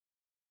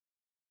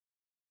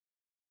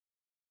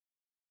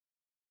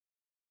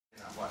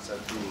buat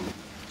satu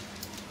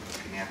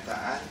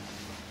kenyataan,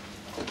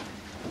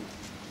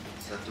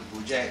 satu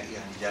projek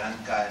yang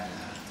dijalankan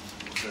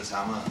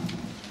bersama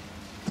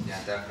di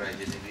antara kerajaan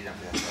negeri dan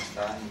pihak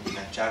swasta yang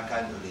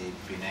dilancarkan oleh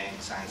Penang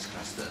Science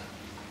Cluster.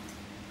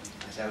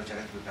 Saya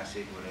ucapkan terima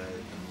kasih kepada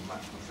Tuan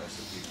Muhammad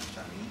Profesor P.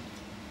 Sami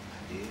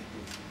hadir,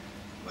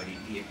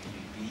 YDP,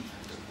 FPDP,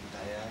 Dr.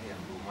 Taya yang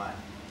berhormat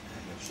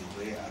Yap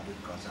Suhwe Abdul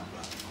Kawasan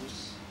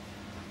Pelakus,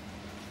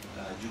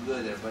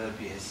 juga daripada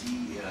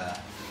PSC ialah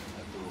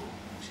Datuk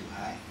Musi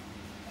Hai,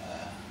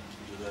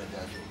 juga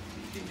Datuk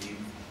Lim,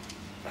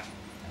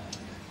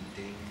 Datuk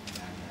Ting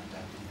dan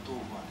Datuk Tu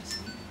di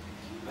sini.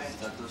 Baik,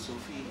 Datuk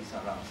Sophie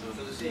seorang,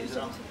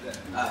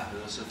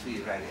 Datuk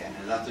Sophie, right, and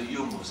Datuk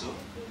Yung also.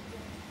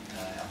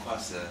 Of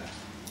course,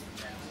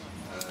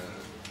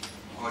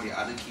 all the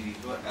other key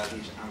people,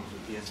 LH Ang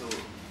here. So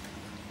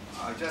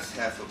I just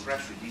have a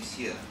press release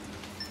here,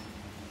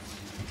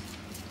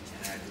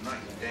 and I do not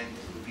intend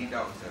to read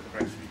out the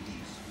press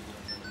release,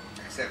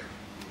 except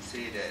to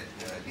say that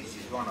this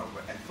is one of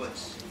our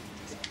efforts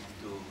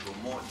to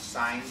promote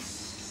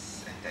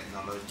science and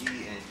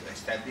technology and to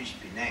establish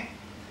Penang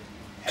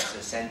as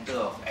a center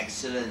of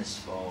excellence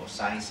for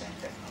science and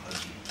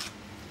technology.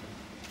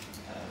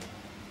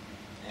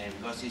 And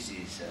because this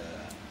is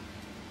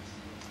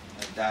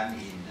done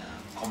in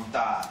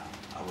Komta,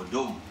 our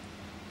dome,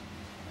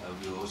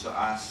 we also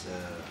ask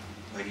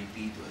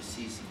YDP to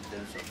assist in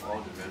terms of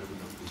all the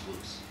relevant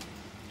approvals.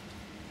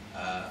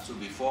 So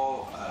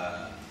before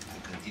I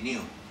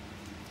continue,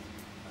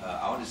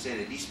 I want to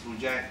say that this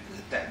project,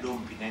 the Tech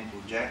Dome Penang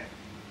project,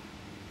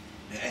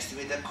 the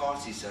estimated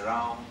cost is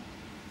around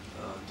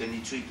 23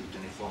 to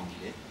 24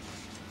 million,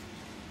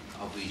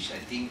 of which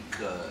I think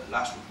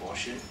large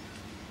proportion,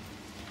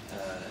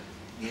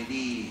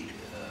 nearly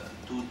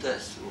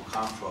 2/3 will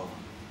come from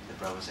the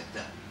private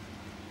sector,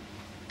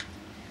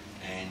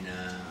 and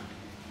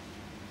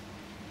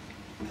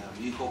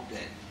we hope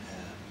that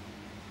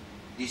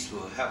this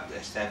will help to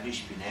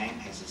establish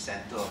Penang as a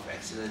center of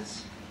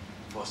excellence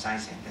for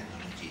science and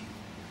technology.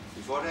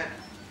 Before that,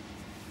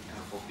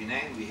 for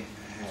Penang, we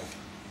have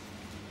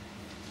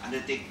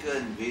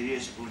undertaken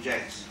various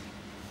projects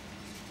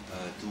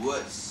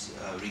towards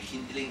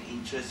rekindling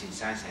interest in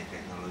science and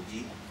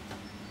technology.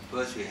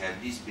 First, we have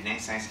this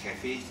Penang Science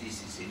Cafe. This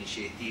is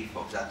initiative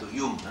of Datuk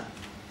Yung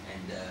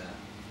and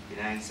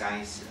Penang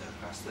Science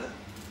Cluster.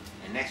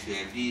 And next, we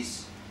have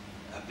these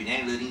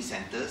Penang Learning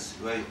Centers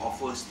where we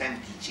offer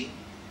STEM teaching,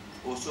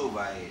 also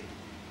by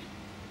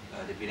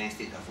the Penang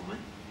State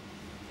Government.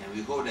 And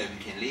we hope that we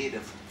can lay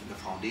the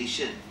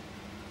foundation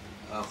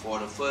for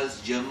the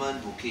first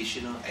German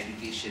vocational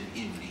education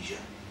in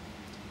Malaysia.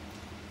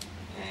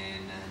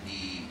 And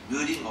the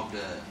building of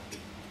the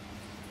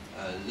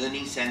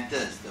learning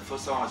centers, the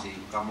first one was in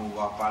Kampung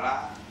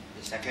Wapala,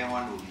 the second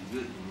one will be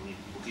built in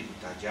Bukit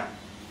Putajam,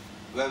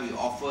 where we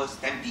offer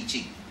STEM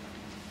teaching,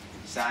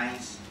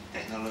 science,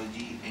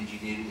 technology,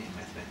 engineering and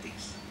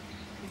mathematics.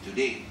 And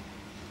today,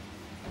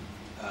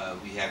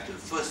 we have the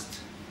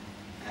first,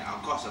 and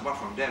of course apart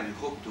from that, we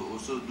hope to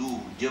also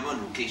do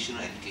German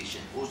vocational education,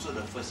 also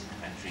the first in the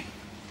country.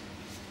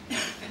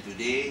 And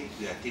today,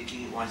 we are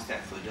taking it one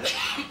step further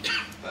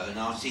by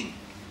announcing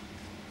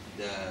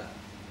the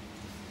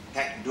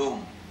Tech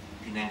Dome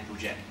Penang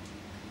project,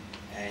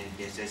 and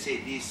as I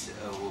said, this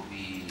will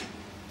be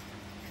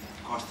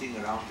costing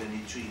around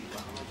 23.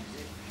 How much is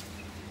it?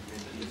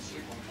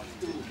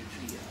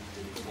 23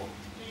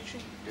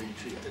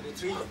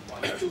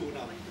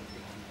 now.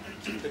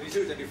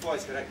 23, 24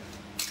 is correct.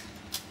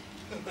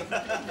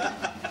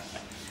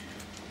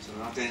 So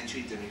around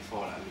 23,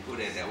 24. We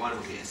hope that one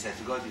will be accessed,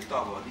 because you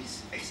talk about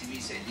these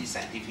exhibits and these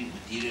scientific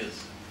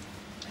materials.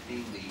 I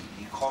think the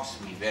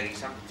cost may vary.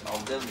 Some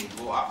of them may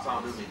go up, some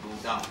of them may go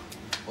down.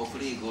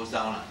 Hopefully it goes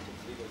down.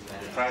 When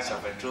the price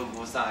of petrol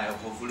goes down,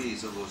 hopefully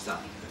it also goes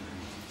down.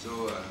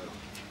 So,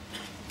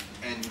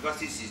 and because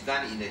this is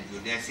done in a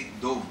geodesic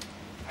dome,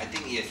 I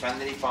think it has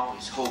finally found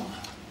its home.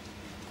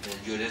 The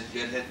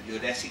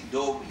geodesic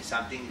dome is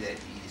something that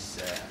is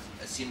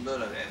a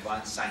symbol of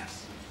advanced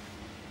science.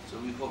 So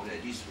we hope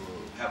that this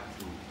will help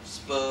to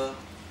spur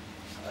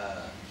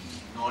the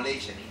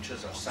knowledge and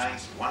interest of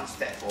science one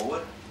step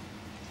forward,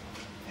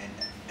 and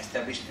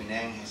establish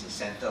Penang as a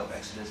center of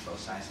excellence for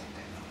science and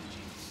technology.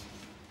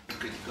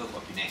 Critical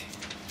for Penang.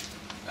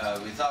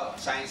 Without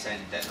science and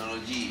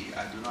technology,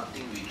 I do not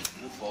think we can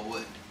move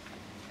forward.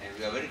 And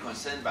we are very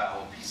concerned by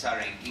our PISA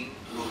ranking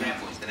program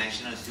for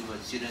international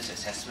students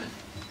assessment,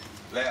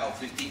 where our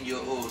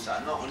 15-year-olds are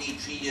not only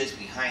 3 years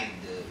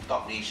behind the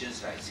top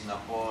nations like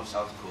Singapore,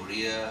 South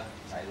Korea,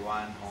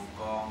 Taiwan, Hong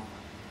Kong,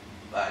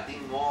 but I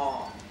think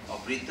more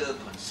of greater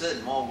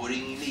concern, more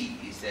worryingly,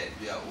 is that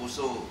we are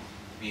also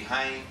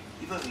behind,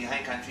 even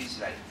behind countries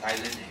like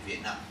Thailand and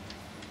Vietnam.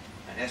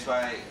 And that's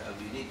why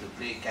we need to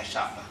play catch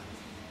up.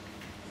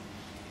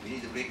 We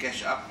need to play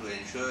catch up to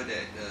ensure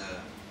that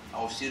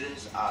our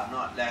students are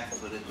not left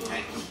further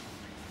behind.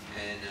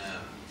 And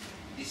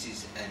this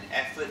is an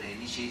effort, an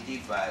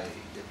initiative by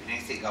the Penang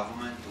State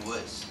Government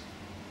towards,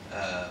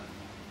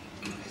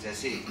 as I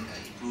said,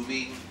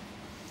 improving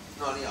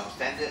not only our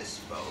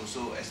standards, but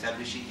also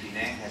establishing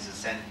Penang as a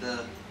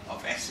center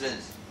of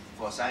excellence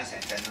for science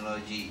and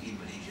technology in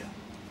Malaysia.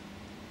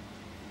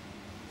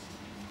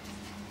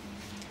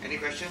 Any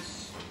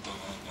questions?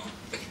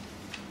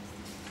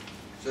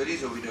 So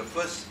this will be the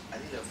first, I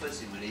think the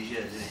first in Malaysia,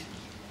 isn't it?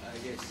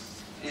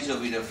 Yes. This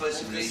will be the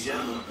first in Malaysia,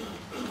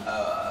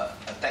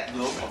 a tech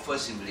globe, or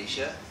first in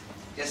Malaysia.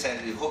 Just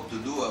as we hope to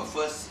do a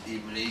first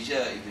in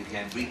Malaysia if we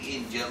can bring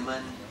in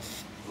German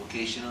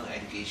vocational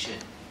education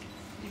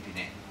in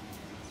Penang.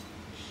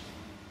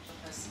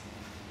 Purpose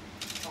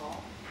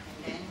for, and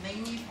then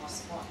mainly for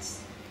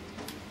sports.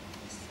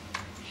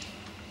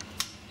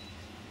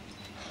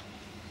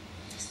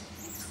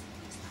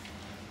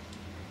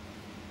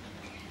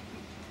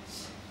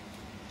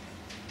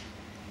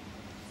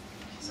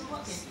 So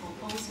what they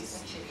propose is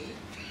actually,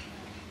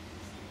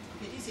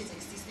 okay, this is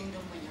existing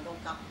dome. When you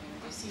look up,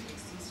 you see the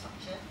existing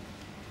structure.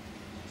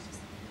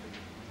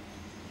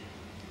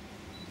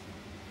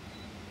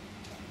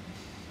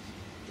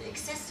 The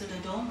access to the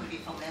dome will be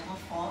from level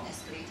 4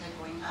 escalator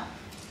going up.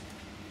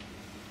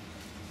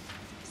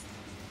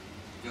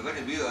 You're going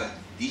to build a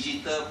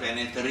digital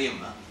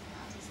planetarium,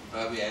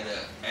 where we at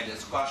the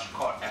squash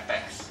court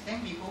apex.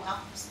 Then we go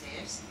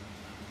upstairs.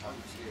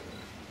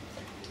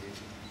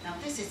 Now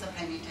this is a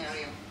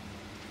planetarium.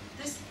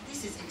 This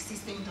is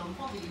existing dome.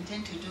 What we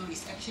intend to do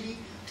is actually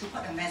to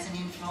put a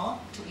mezzanine floor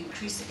to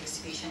increase the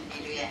exhibition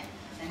area.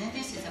 And then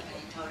this is a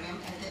planetarium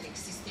at the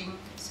existing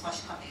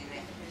squash court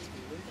area.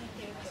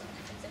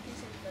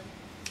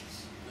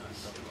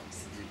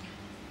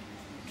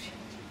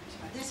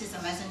 This is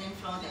a mezzanine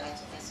floor that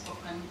I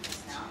spoken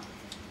just now.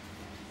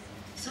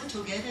 So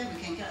together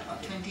we can get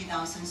about 20,000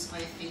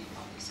 square feet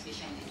of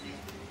exhibition area.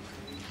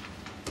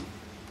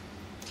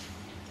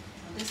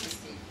 So this is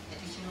the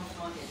additional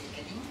floor that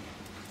they're getting.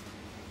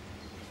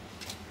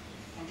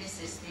 And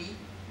this is the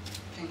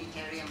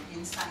planetarium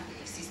inside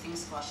the existing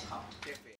squash court.